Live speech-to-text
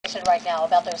information right now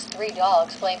about those 3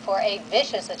 dogs fleeing for a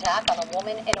vicious attack on a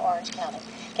woman in Orange County.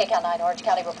 KCAL 9 Orange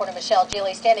County reporter Michelle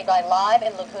Geely standing by live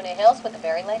in Laguna Hills with the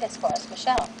very latest for us.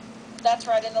 Michelle. That's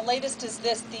right, and the latest is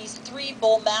this. These 3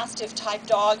 BullMastiff type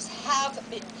dogs have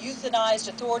been euthanized.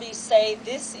 Authorities say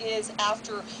this is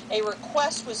after a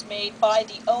request was made by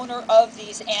the owner of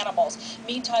these animals.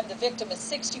 Meantime, the victim, a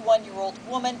 61-year-old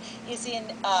woman, is in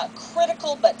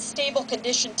critical but stable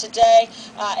condition today,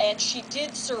 and she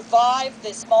did survive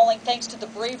this mauling thanks to the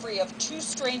bravery of 2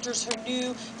 strangers who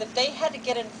knew that they had to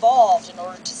get involved in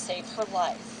order to save her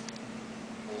life.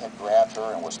 They had grabbed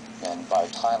her and by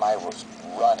the time I was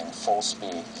running full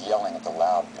speed, yelling at the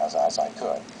loud as I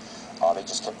could, they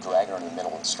just kept dragging her in the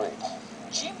middle of the street.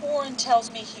 Jim Warren tells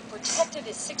me he protected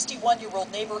his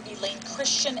 61-year-old neighbor Elaine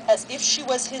Christian as if she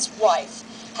was his wife.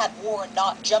 Had Warren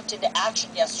not jumped into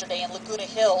action yesterday in Laguna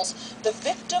Hills, the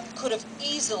victim could have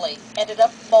easily ended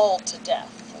up mauled to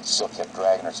death. It still kept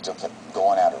dragging her, still kept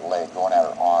going at her leg, going at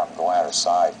her arm, going at her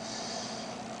side.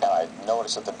 And I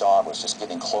noticed that the dog was just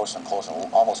getting closer and closer,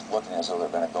 almost looking as though they were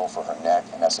going to go for her neck.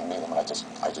 And that's immediately when I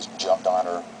just jumped on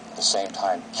her, at the same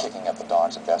time kicking at the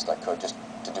dogs the best I could, just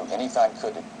to do anything I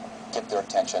could to get their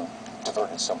attention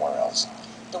diverted somewhere else.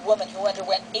 The woman who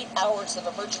underwent 8 hours of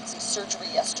emergency surgery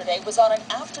yesterday was on an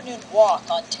afternoon walk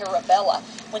on Terrabella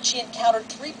when she encountered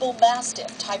 3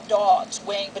 BullMastiff type dogs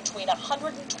weighing between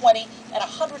 120 and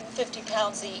 150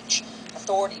 pounds each.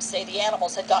 Authorities say the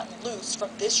animals had gotten loose from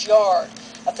this yard.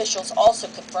 Officials also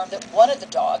confirmed that one of the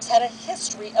dogs had a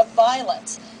history of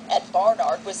violence. Ed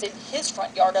Barnard was in his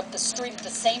front yard up the street at the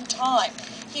same time.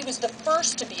 He was the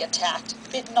first to be attacked,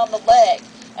 bitten on the leg.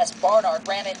 As Barnard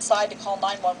ran inside to call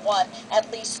 911,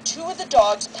 at least 2 of the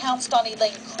dogs pounced on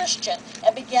Elaine Christian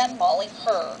and began mauling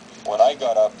her. When I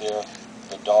got up there,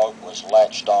 the dog was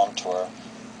latched onto her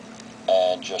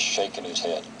and just shaking his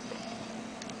head.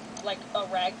 Like a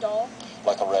rag doll?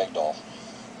 Like a rag doll.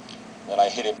 Then I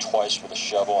hit him twice with a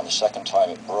shovel, and the second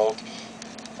time it broke.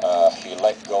 He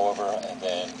let go of her, and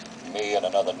then me and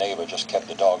another neighbor just kept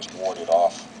the dogs warded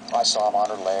off. I saw him on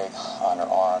her leg, on her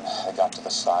arm. It got to the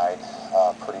side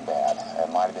pretty bad.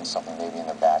 It might have been something maybe in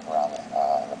the back, around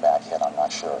in the back head, I'm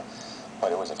not sure.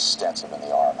 But it was extensive in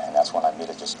the arm, and that's when I made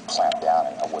it just clamp down,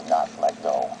 and I would not let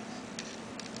go.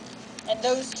 And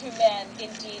those 2 men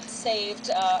indeed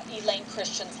saved Elaine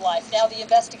Christian's life. Now the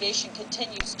investigation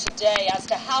continues today as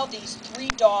to how these 3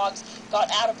 dogs got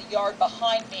out of the yard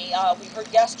behind me. We heard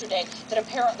yesterday that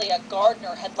apparently a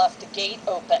gardener had left the gate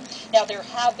open. Now there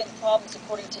have been problems,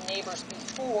 according to neighbors,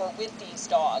 before with these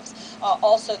dogs.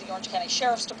 Also, the Orange County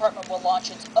Sheriff's Department will launch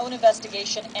its own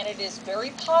investigation, and it is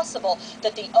very possible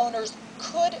that the owners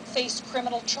could face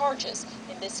criminal charges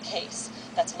in this case.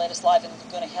 That's the latest live in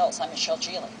Laguna Hills. I'm Michelle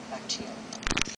Geely. Back to you.